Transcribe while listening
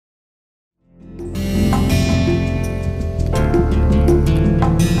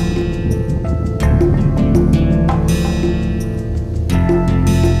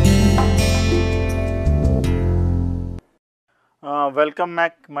Welcome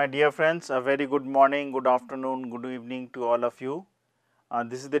back, my dear friends. A very good morning, good afternoon, good evening to all of you.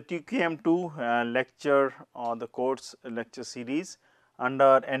 This is the TQM2 lecture or the course lecture series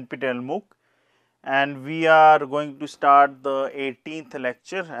under NPTEL MOOC, and we are going to start the 18th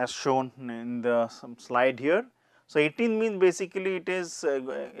lecture as shown in the some slide here. So, 18 means basically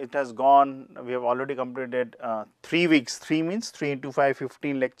it has gone, we have already completed 3 weeks. 3 means 3 into 5,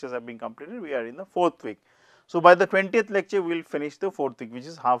 15 lectures have been completed. We are in the 4th week. So, by the 20th lecture we will finish the 4th week, which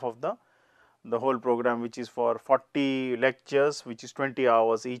is half of the whole program, which is for 40 lectures, which is 20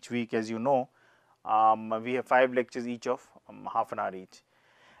 hours each week. As you know, we have 5 lectures each of half an hour each.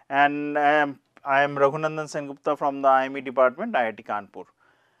 And I am Raghunandan Sengupta from the IME department, IIT Kanpur.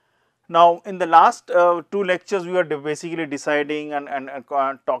 Now, in the last 2 lectures, we were basically deciding and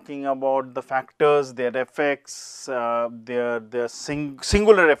talking about the factors, their effects, their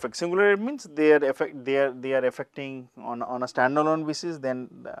singular effects. Singular means they are affecting on a standalone basis, then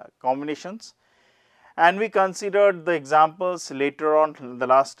the combinations. And we considered the examples later on. The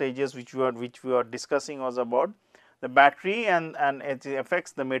last stages which we were discussing was about the battery and it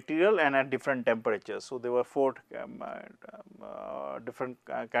affects the material and at different temperatures. So, there were 4 different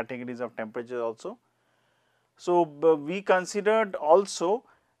categories of temperature also. So, we considered also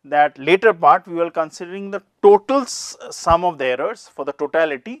that later part we were considering the total sum of the errors for the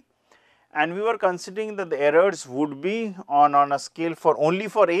totality, and we were considering that the errors would be on a scale for only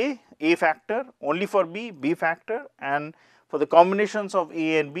for A factor, only for B factor, and for the combinations of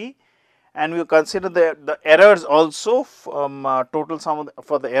A and B. And we consider the errors also total sum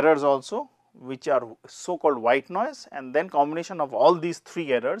for the errors also, which are so called white noise, and then combination of all these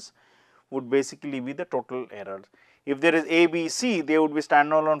 3 errors would basically be the total errors. If there is A, B, C, they would be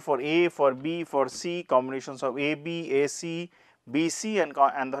standalone for A, for B, for C, combinations of A, B, A, C, B, C, and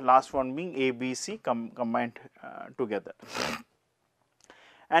the last one being A, B, C combined together.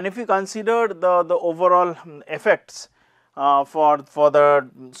 And if you consider the overall effects, for the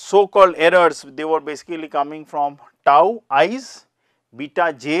so called errors, they were basically coming from tau i's,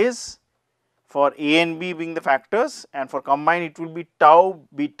 beta j's for A and B being the factors, and for combined it will be tau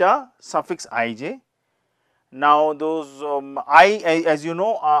beta suffix ij. Now, those I, as you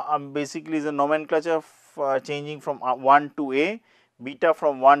know, basically is a nomenclature changing from 1 to A, beta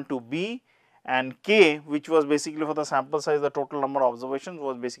from 1 to B, and k, which was basically for the sample size, the total number of observations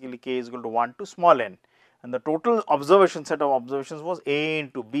was basically k is equal to 1 to small n. And the total observation set of observations was A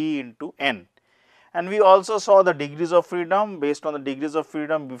into B into N. And we also saw the degrees of freedom. Based on the degrees of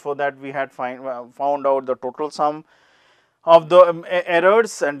freedom, before that we had found out the total sum of the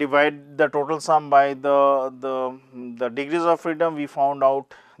errors and divide the total sum by the degrees of freedom. We found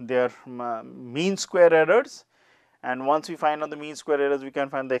out their mean square errors, and once we find out the mean square errors, we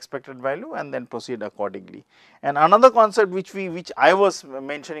can find the expected value and then proceed accordingly. And another concept which I was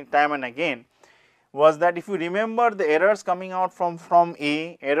mentioning time and again was that if you remember, the errors coming out from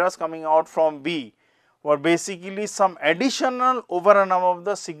A, errors coming out from B were basically some additional over and above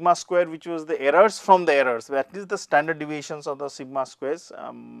the sigma square, which was the errors from the errors, that is the standard deviations of the sigma squares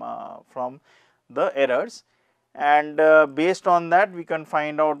from the errors. And based on that, we can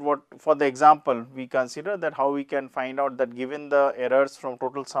find out what, for the example, we consider that how we can find out that given the errors from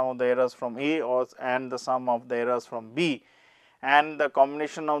total sum of the errors from A and the sum of the errors from B and the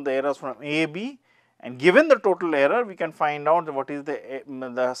combination of the errors from A, B, and given the total error, we can find out what is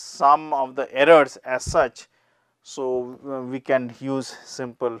the sum of the errors as such. So, we can use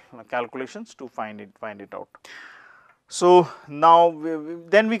simple calculations to find it out. So, now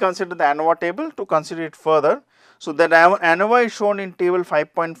then we consider the ANOVA table to consider it further. So, that ANOVA is shown in table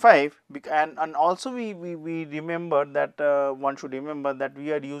 5.5, and also we remember that one should remember that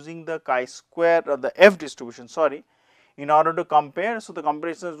we are using the chi-square or the F distribution, sorry, in order to compare. So, the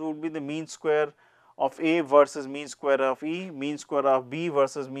comparisons would be the mean square of A versus mean square of E, mean square of B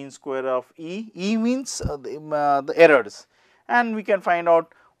versus mean square of E. E means the errors, and we can find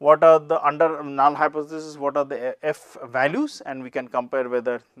out what are the under null hypothesis, what are the F values, and we can compare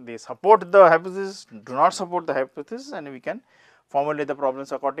whether they support the hypothesis, do not support the hypothesis, and we can formulate the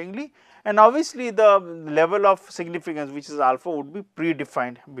problems accordingly. And obviously, the level of significance, which is alpha, would be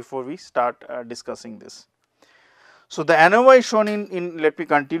predefined before we start discussing this. So, the ANOVA is shown in let me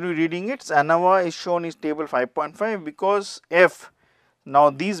continue reading it. ANOVA is shown in table 5.5 because F, now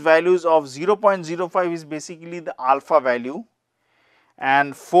these values of 0.05 is basically the alpha value,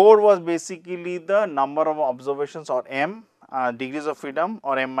 and 4 was basically the number of observations or M, degrees of freedom,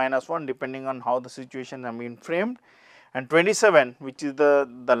 or M minus 1 depending on how the situation have been framed, and 27, which is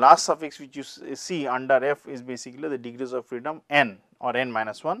the last suffix which you see under F, is basically the degrees of freedom N or N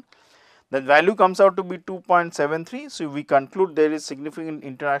minus 1. The value comes out to be 2.73. So, we conclude there is significant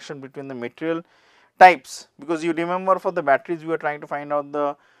interaction between the material types, because you remember for the batteries we were trying to find out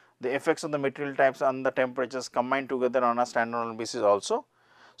the effects of the material types and the temperatures combined together on a standalone basis also.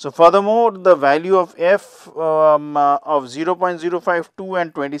 So, furthermore, the value of F of 0.052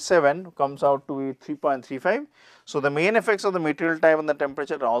 and 27 comes out to be 3.35. So, the main effects of the material type and the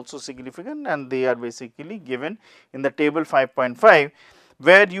temperature are also significant, and they are basically given in the table 5.5,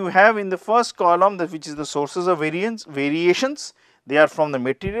 where you have in the first column which is the sources of variations. They are from the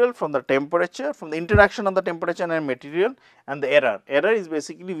material, from the temperature, from the interaction of the temperature and material, and the error. Error is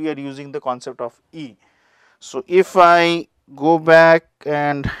basically we are using the concept of E. So, if I go back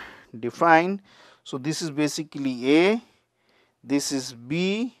and define, so this is basically A, this is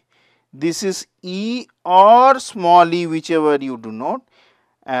B, this is E or small e, whichever you do not.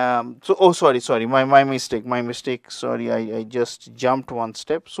 Sorry, my mistake, sorry, I just jumped one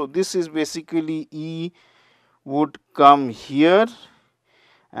step. So, this is basically E would come here,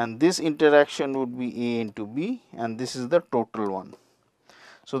 and this interaction would be A into B, and this is the total one.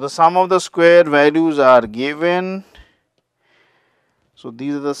 So, the sum of the square values are given. So,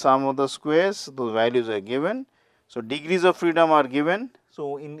 these are the sum of the squares, those values are given. So, degrees of freedom are given.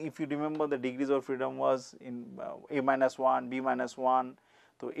 So, if you remember, the degrees of freedom was in A minus 1, B minus 1.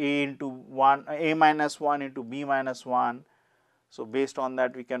 So, A into 1, A minus 1 into B minus 1. So, based on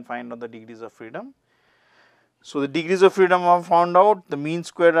that we can find out the degrees of freedom. So, the degrees of freedom are found out, the mean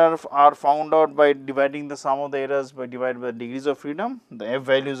square are found out by dividing the sum of the errors by divided by the degrees of freedom. The F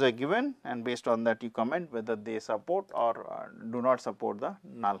values are given, and based on that you comment whether they support or do not support the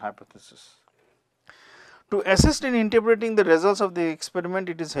null hypothesis. To assist in interpreting the results of the experiment,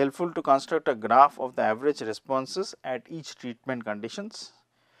 it is helpful to construct a graph of the average responses at each treatment conditions.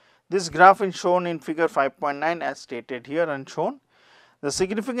 This graph is shown in figure 5.9 as stated here and shown. The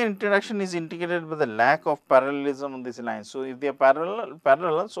significant interaction is indicated by the lack of parallelism on these lines. So, if they are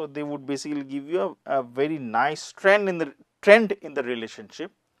parallel, so they would basically give you a very nice trend in the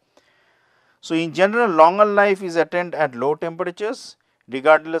relationship. So, in general, longer life is attained at low temperatures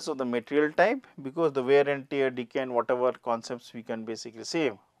regardless of the material type, because the wear and tear, decay and whatever concepts we can basically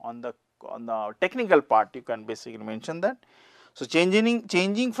say on the technical part, you can basically mention that. So,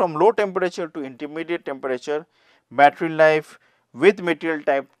 changing from low temperature to intermediate temperature, battery life with material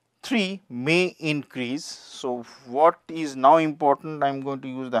type 3 may increase. So, what is now important, I am going to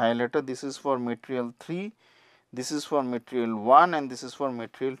use the highlighter. This is for material 3, this is for material 1, and this is for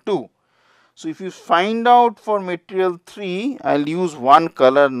material 2. So, if you find out for material 3, I will use one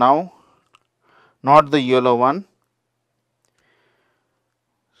color now, not the yellow one.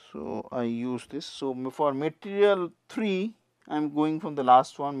 So, I use this. So, for material 3, I am going from the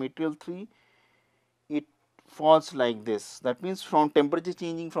last one, material 3, it falls like this. That means, from temperature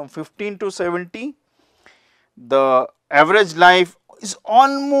changing from 15 to 70, the average life is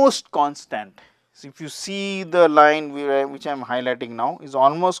almost constant. So, if you see the line which I am highlighting now is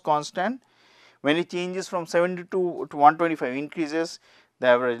almost constant. When it changes from 70 to 125 increases, the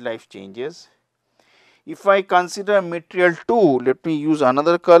average life changes. If I consider material 2, let me use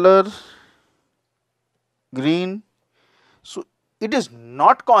another color, green. So, it is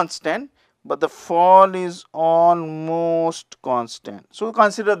not constant, but the fall is almost constant. So,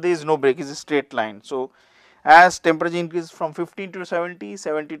 consider there is no break, it is a straight line. So, as temperature increases from 15 to 70,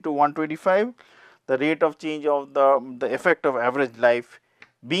 70 to 125, the rate of change of the effect of average life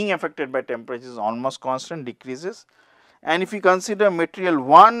being affected by temperature is almost constant, decreases. And if we consider material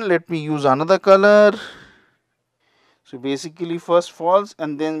 1, let me use another color. So, basically first falls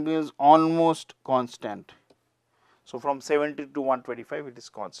and then becomes almost constant. So, from 70 to 125 it is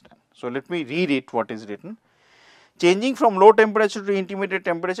constant. So, let me read it what is written. Changing from low temperature to intermediate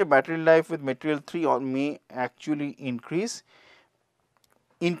temperature, battery life with material 3 may actually increase.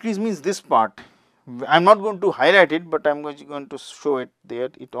 Increase means this part. I am not going to highlight it, but I am going to show it there.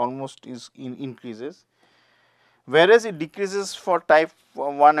 It almost is increases, whereas it decreases for type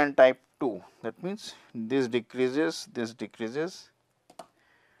 1 and type 2. That means, this decreases, this decreases.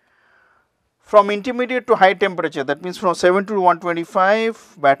 From intermediate to high temperature, that means from 7 to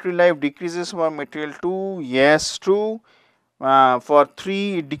 125, battery life decreases for material 2, yes, true. For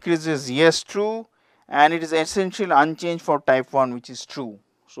 3 it decreases, yes, true, and it is essentially unchanged for type 1, which is true.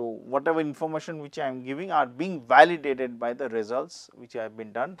 So, whatever information which I am giving are being validated by the results which have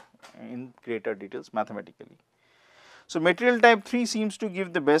been done in greater details mathematically. So, material type 3 seems to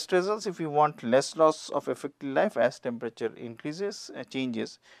give the best results if you want less loss of effective life as temperature increases,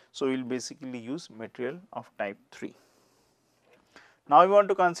 changes. So, we will basically use material of type 3. Now, we want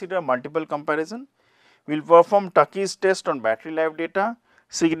to consider multiple comparison. We will perform Tucky's test on battery life data.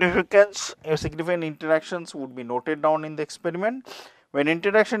 significant interactions would be noted down in the experiment. When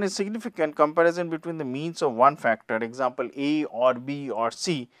interaction is significant, comparison between the means of one factor, example A or B or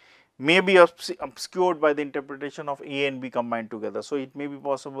C, may be obscured by the interpretation of A and B combined together. So, it may be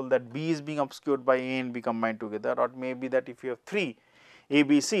possible that B is being obscured by A and B combined together, or it may be that if you have 3 A,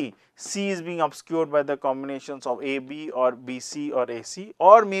 B, C, C is being obscured by the combinations of A, B or B, C or A, C,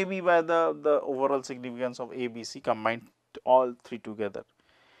 or maybe by the overall significance of A, B, C combined all 3 together.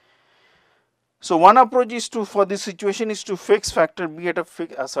 So, one approach is to, for this situation, is to fix factor B at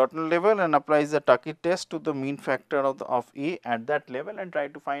a certain level and applies the Tucky test to the mean factor of A at that level, and try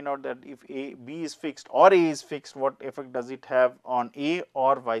to find out that if B is fixed or A is fixed, what effect does it have on A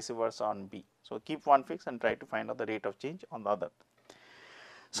or vice versa on B. So, keep one fixed and try to find out the rate of change on the other.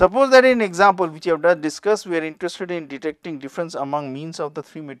 Suppose that in example which you have just discussed, we are interested in detecting difference among means of the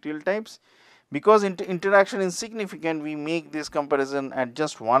 3 material types. Because interaction is significant, we make this comparison at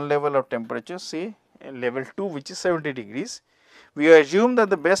just one level of temperature, say level 2, which is 70 degrees. We assume that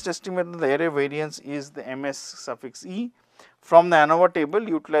the best estimate of the error variance is the MS suffix E from the ANOVA table,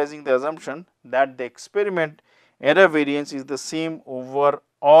 utilizing the assumption that the experiment error variance is the same over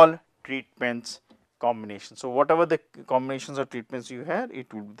all treatments combinations. So, whatever the combinations of treatments you had,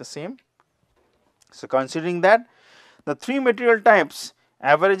 it will be the same. So, considering that the 3 material types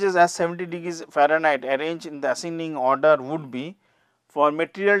averages as 70 degrees Fahrenheit arranged in the ascending order would be: for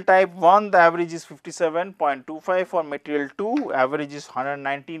material type 1, the average is 57.25, for material 2 average is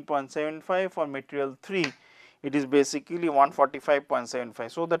 119.75, for material 3 it is basically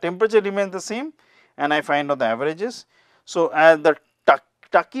 145.75. So, the temperature remains the same and I find out the averages. So, as the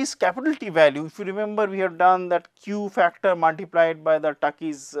Tucky's capital T value, if you remember, we have done that Q factor multiplied by the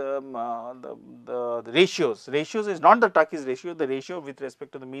Tucky's the ratios. Ratios is not the Tucky's ratio, the ratio with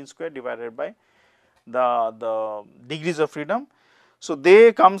respect to the mean square divided by the degrees of freedom. So,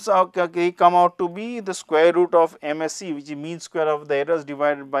 they come out to be the square root of MSC, which is mean square of the errors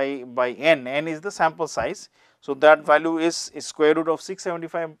divided by n. N is the sample size. So, that value is square root of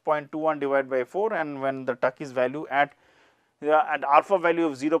 675.21 divided by 4, and when the Tucky's value at alpha value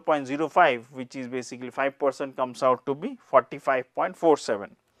of 0.05, which is basically 5%, comes out to be 45.47.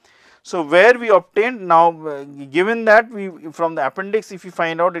 So, where we obtained now, given that we from the appendix, if you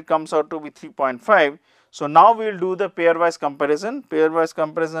find out, it comes out to be 3.5. So, now we will do the pairwise comparison. Pairwise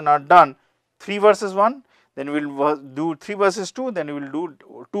comparison are done 3 versus 1, then we will do 3 versus 2, then we will do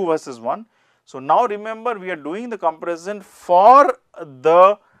 2 versus 1. So, now remember, we are doing the comparison for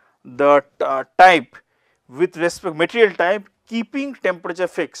the type with respect material type, keeping temperature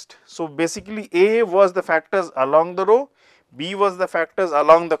fixed. So, basically A was the factors along the row, B was the factors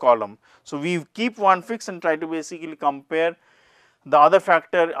along the column. So, we keep one fixed and try to basically compare the other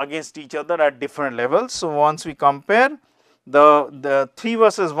factor against each other at different levels. So, once we compare the 3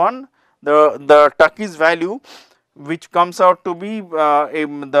 versus 1, the Tucky's value, which comes out to be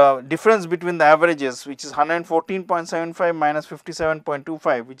the difference between the averages, which is 114.75 minus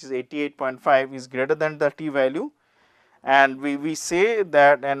 57.25, which is 88.5, is greater than the T value, and we say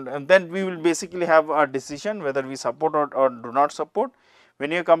that, and then we will basically have a decision whether we support or do not support.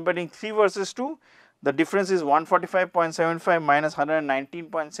 When you are comparing 3 versus 2, the difference is 145.75 minus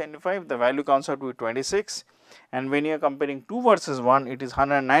 119.75, the value comes out to be 26. And when you are comparing 2 versus 1, it is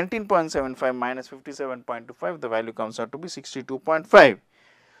 119.75 minus 57.25, the value comes out to be 62.5.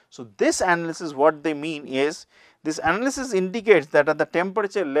 So, this analysis, what they mean is, this analysis indicates that at the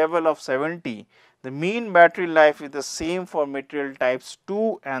temperature level of 70, the mean battery life is the same for material types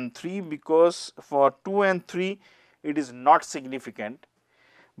 2 and 3, because for 2 and 3 it is not significant.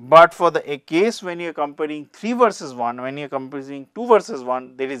 But for the case when you are comparing 3 versus 1, when you are comparing 2 versus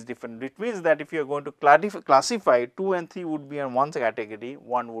 1, there is different. It means that if you are going to classify, 2 and 3 would be in one category,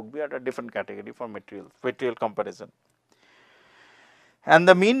 1 would be at a different category for material comparison. And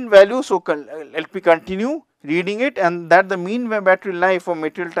the mean value, so let me continue reading it, and that the mean battery life for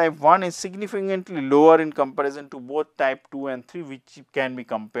material type 1 is significantly lower in comparison to both type 2 and 3, which can be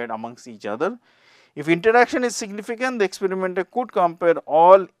compared amongst each other. If interaction is significant, the experimenter could compare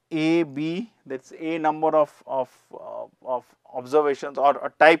all A, B, that is A number of observations or a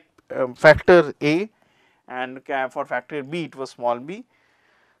type factor A, and for factor B it was small b.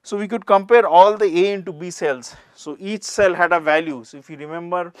 So, we could compare all the A into B cells. So, each cell had a value. So, if you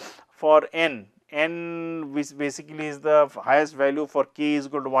remember for n which basically is the highest value for k is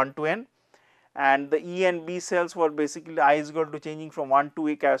equal to 1 to n, and the E and B cells were basically I is equal to changing from 1 to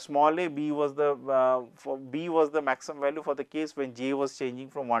a small a, B was the for B was the maximum value for the case when J was changing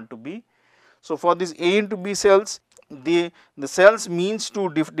from 1 to B. So, for this A into B cells, the cells means to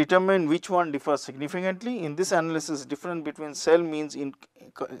determine which one differs significantly. In this analysis, difference between cell means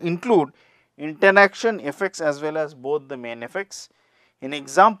include interaction effects as well as both the main effects. In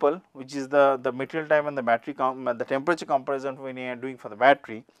example, which is the material time and the battery the temperature comparison when you are doing for the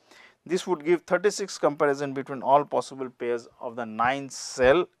battery, this would give 36 comparison between all possible pairs of the 9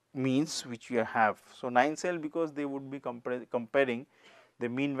 cell means which you have. So, 9 cell because they would be comparing the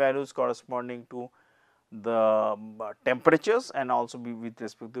mean values corresponding to the temperatures and also be with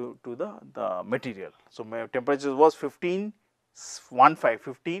respect to the material. So, my temperatures was 15,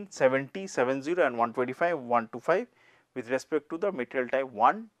 15, 70, 70 and 125, 125 with respect to the material type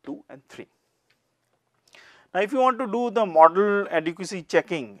 1, 2 and 3. Now, if you want to do the model adequacy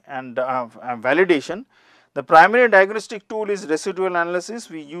checking and validation, the primary diagnostic tool is residual analysis.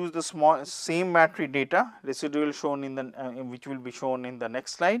 We use the same battery data residual shown in the which will be shown in the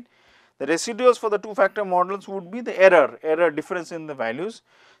next slide. The residuals for the two factor models would be the error difference in the values.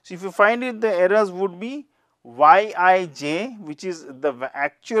 So, if you find it, the errors would be Yij, which is the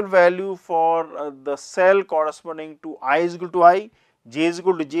actual value for the cell corresponding to I is equal to I, j is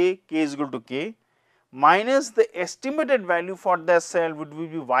equal to j, k is equal to k, minus the estimated value for the cell would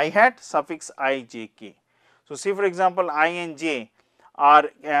be y hat suffix I, j, k. So, say for example, I and j are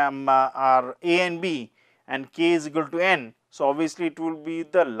A and b and k is equal to n. So, obviously, it will be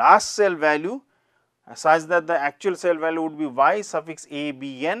the last cell value such that the actual cell value would be y suffix a,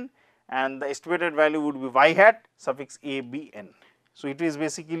 b, n and the estimated value would be y hat suffix a, b, n. So, it is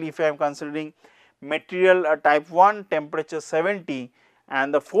basically if I am considering material type 1 temperature 70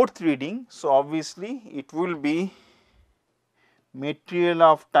 and the fourth reading. So, obviously, it will be material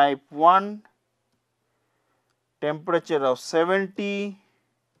of type 1 temperature of 70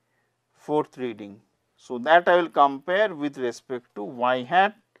 fourth reading. So, that I will compare with respect to y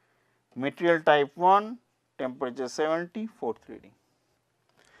hat material type 1 temperature 70 fourth reading.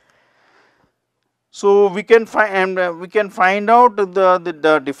 So, we can find out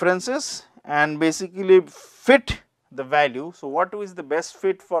the differences and basically fit the value. So, what is the best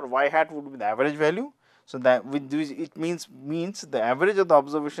fit for y hat would be the average value. So, that with this it means the average of the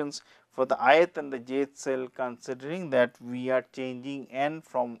observations for the ith and the jth cell, considering that we are changing n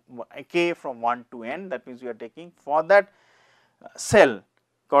from k from 1 to n, that means we are taking for that cell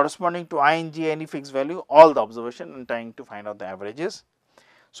corresponding to I and j any fixed value all the observation and trying to find out the averages.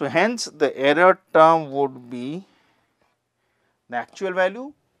 So, hence the error term would be the actual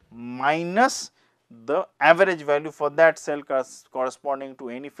value minus the average value for that cell corresponding to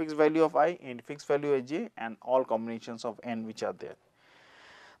any fixed value of I, any fixed value of j and all combinations of n which are there.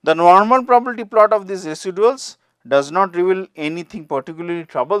 The normal probability plot of these residuals does not reveal anything particularly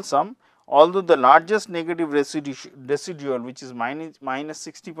troublesome, although the largest negative residual which is minus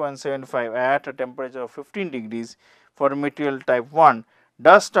 60.75 at a temperature of 15 degrees for material type 1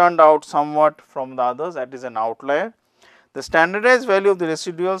 does turn out somewhat from the others, that is an outlier. The standardized value of the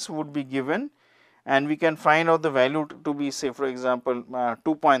residuals would be given and we can find out the value to be say for example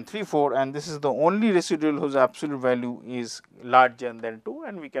 2.34, and this is the only residual whose absolute value is larger than 2,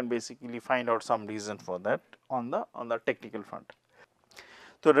 and we can basically find out some reason for that on the technical front.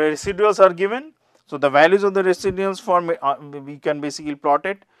 So, the residuals are given. So, the values of the residuals for we can basically plot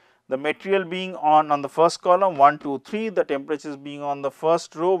it. The material being on the first column 1, 2, 3, the temperatures being on the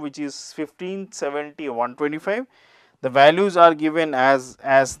first row which is 15, 70, 125. The values are given as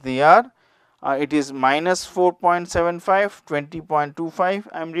they are. It is minus 4.75, 20.25.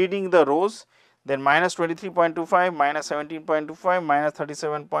 I am reading the rows, then minus 23.25, minus 17.25, minus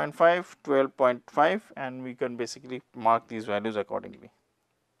 37.5, 12.5, and we can basically mark these values accordingly.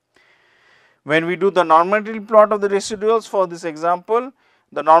 When we do the normality plot of the residuals for this example,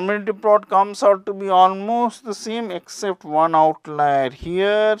 the normality plot comes out to be almost the same except one outlier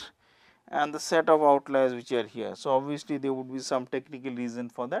here and the set of outliers which are here. So, obviously, there would be some technical reason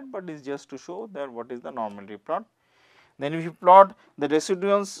for that, but it is just to show that what is the normality plot. Then if you plot the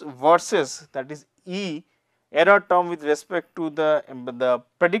residuals versus, that is E error term with respect to the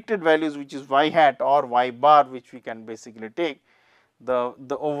predicted values which is y hat or y bar, which we can basically take the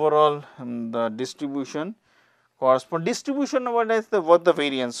overall the distribution correspond distribution what is the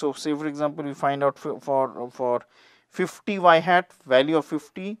variance. So, say for example, we find out for 50 y hat value of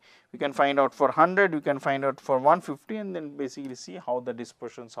 50, we can find out for 100, we can find out for 150, and then basically see how the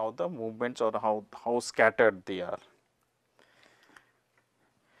dispersions, how the movements or how scattered they are.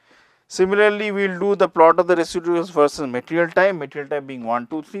 Similarly, we will do the plot of the residuals versus material type being 1,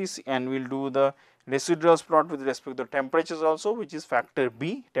 2, 3, and we will do the residuals plot with respect to temperatures also, which is factor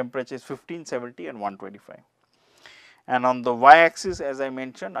B, temperature is 15, 70 and 125. and on the y axis, as I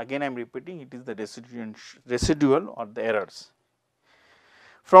mentioned, again I am repeating, it is the residual or the errors.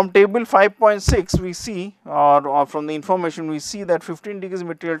 From table 5.6 we see, or from the information we see, that 15 degrees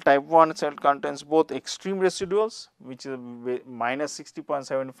material type 1 cell contains both extreme residuals, which is minus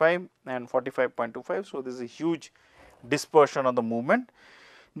 60.75 and 45.25. So, this is a huge dispersion of the movement.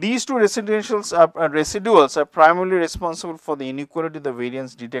 These two residuals are primarily responsible for the inequality, the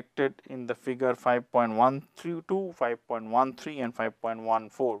variance detected in the figure 5.132, 5.13 and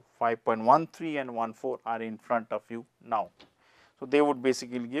 5.14. 5.13 and 14 are in front of you now. So, they would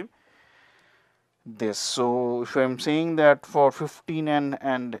basically give this. So, if I am saying that for 15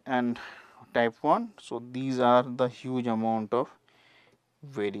 and type 1, so these are the huge amount of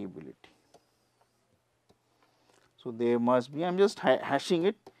variability. So, there must be, I am just hashing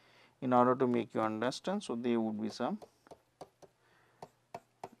it in order to make you understand. So, there would be some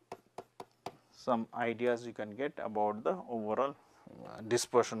ideas you can get about the overall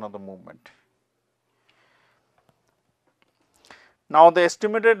dispersion of the movement. Now, the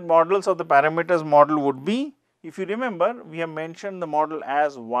estimated models of the parameters model would be, if you remember, we have mentioned the model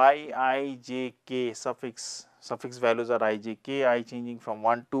as y, I, j, k suffix values are I, j, k, I changing from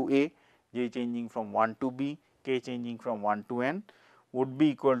 1 to a, j changing from 1 to b, k changing from 1 to n, would be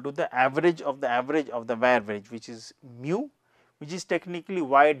equal to the average of the average, which is mu, which is technically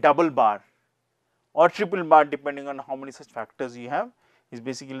y double bar or triple bar, depending on how many such factors you have, is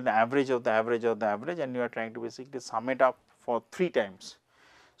basically the average of the average of the average, and you are trying to basically sum it up for 3 times.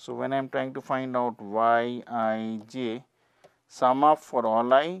 So, when I am trying to find out y, I, j, sum up for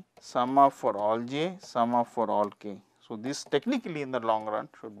all I, sum up for all j, sum up for all k. So, this technically in the long run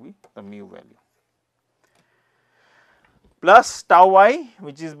should be the mu value, plus tau I,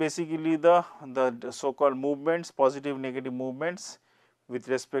 which is basically the so called movements, positive negative movements with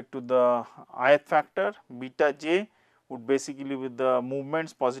respect to the ith factor, beta j would basically with the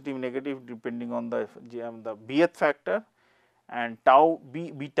movements positive negative depending on the bth factor, and tau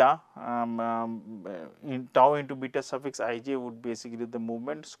beta in tau into beta suffix ij would basically the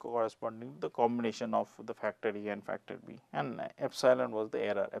movements corresponding to the combination of the factor A and factor B, and epsilon was the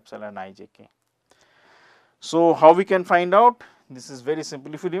error, epsilon ijk. So, how we can find out? This is very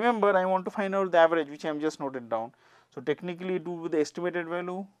simple. If you remember, I want to find out the average, which I am just noted down. So, technically it would be the estimated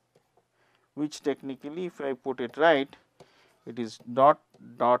value, which technically if I put it right, it is dot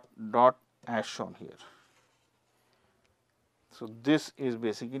dot dot as shown here. So, this is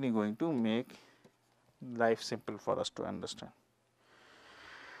basically going to make life simple for us to understand.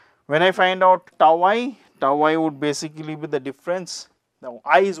 When I find out tau I would basically be the difference. Now,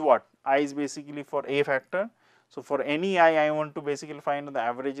 I is what? I is basically for a factor. So, for any I want to basically find the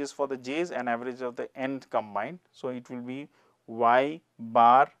averages for the j's and average of the n combined. So, it will be y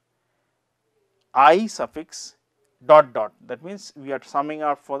bar I suffix dot dot, that means we are summing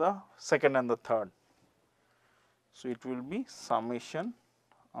up for the second and the third. So, it will be summation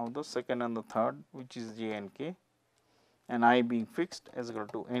of the second and the third, which is j and k, and I being fixed as equal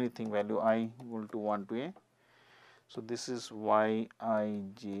to anything value I equal to 1 to a. So, this is y I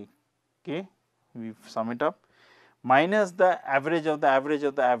j k, we sum it up, minus the average of the average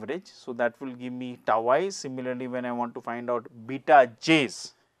of the average. So, that will give me tau I. Similarly, when I want to find out beta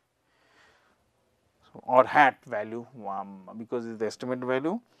j's or hat value, because it is the estimated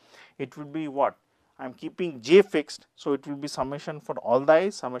value, it will be what? I am keeping j fixed. So, it will be summation for all the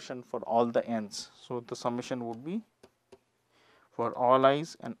i's, summation for all the n's. So, the summation would be for all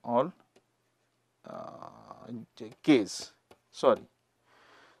i's and all k's, sorry.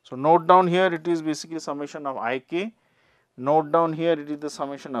 So, note down here it is basically summation of I k, note down here it is the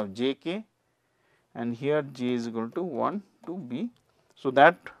summation of j k, and here j is equal to 1 to b. So,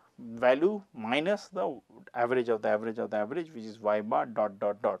 that value minus the average of the average of the average, which is y bar dot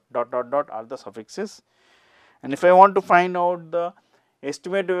dot dot dot dot dot are the suffixes. And if I want to find out the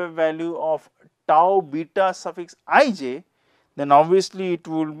estimated value of tau beta suffix ij, then obviously it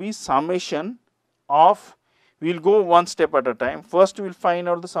will be summation of, we will go one step at a time. First we will find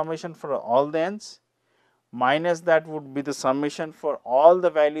out the summation for all the n's, minus that would be the summation for all the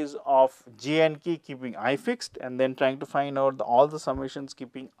values of j and k keeping I fixed, and then trying to find out all the summations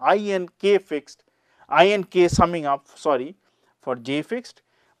keeping I and k fixed, I and k summing up, sorry, for j fixed,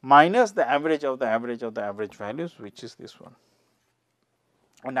 minus the average of the average of the average values, which is this one,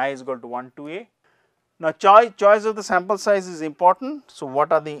 and I is equal to 1 to a. Now, choice of the sample size is important. So,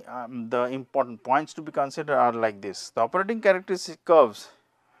 what are the important points to be considered are like this. The operating characteristic curves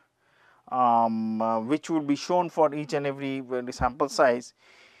which would be shown for each and every sample size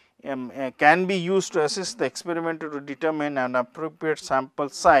can be used to assist the experimenter to determine an appropriate sample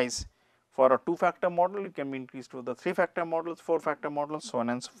size For a 2-factor model, it can be increased to the 3-factor models, 4-factor models, so on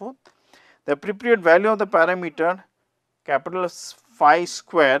and so forth. The appropriate value of the parameter capital phi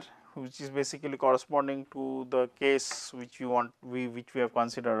square, which is basically corresponding to the case which you want which we have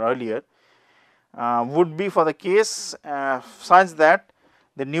considered earlier, would be for the case such that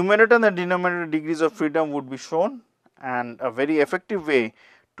the numerator and the denominator degrees of freedom would be shown, and a very effective way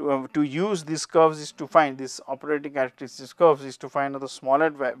to use these curves is to find this operating characteristics curves is to find the smaller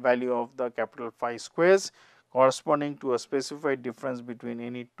value of the capital phi squares corresponding to a specified difference between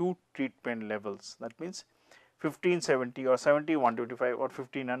any two treatment levels. That means 15, 70 or 70, 125 or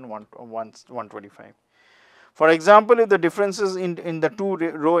 15 and 125. For example, if the differences in the two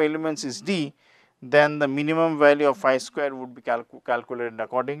row elements is d, then the minimum value of phi square would be calculated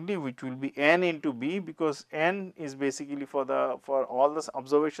accordingly, which will be n into b, because n is basically for all the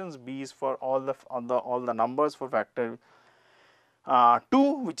observations, b is for all the numbers for factor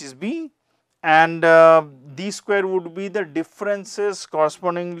 2, which is b, and d square would be the differences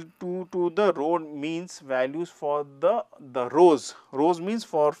corresponding to the row means values for the rows. Rows means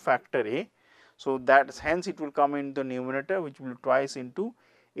for factor a. So, that is hence it will come in the numerator, which will twice into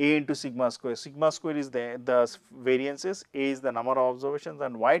a into sigma square. Sigma square is the variances, a is the number of observations,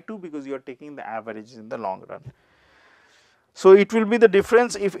 and y2 because you are taking the average in the long run. So, it will be the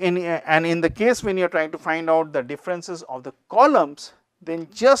difference if any, and in the case when you are trying to find out the differences of the columns, then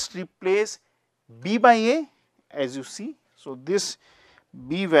just replace b by a as you see. So, this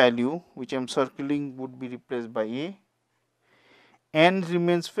b value which I am circling would be replaced by a, n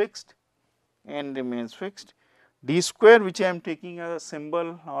remains fixed, d square which I am taking as a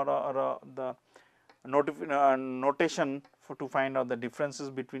symbol or the notation for to find out the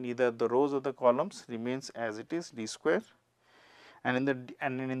differences between either the rows or the columns remains as it is, d square, and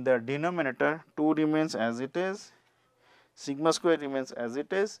in the denominator 2 remains as it is, sigma square remains as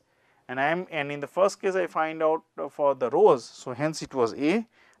it is, and in the first case I find out for the rows, so hence it was a.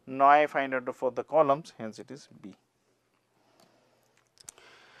 Now I find out for the columns, hence it is b.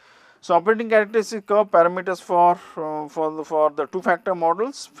 So, operating characteristic curve parameters for the 2-factor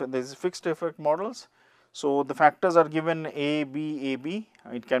models, this is fixed effect models. So, the factors are given a, b, a, b,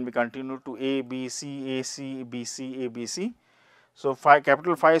 it can be continued to a, b, c, a, c, b, c, a, b, c. So,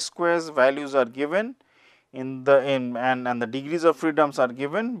 capital phi squares values are given and the degrees of freedoms are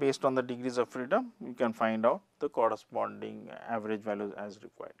given. Based on the degrees of freedom, you can find out the corresponding average values as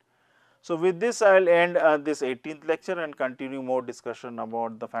required. So, with this I will end this 18th lecture and continue more discussion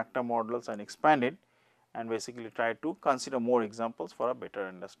about the factor models and expand it, and basically try to consider more examples for a better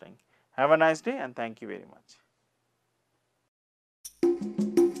understanding. Have a nice day and thank you very much.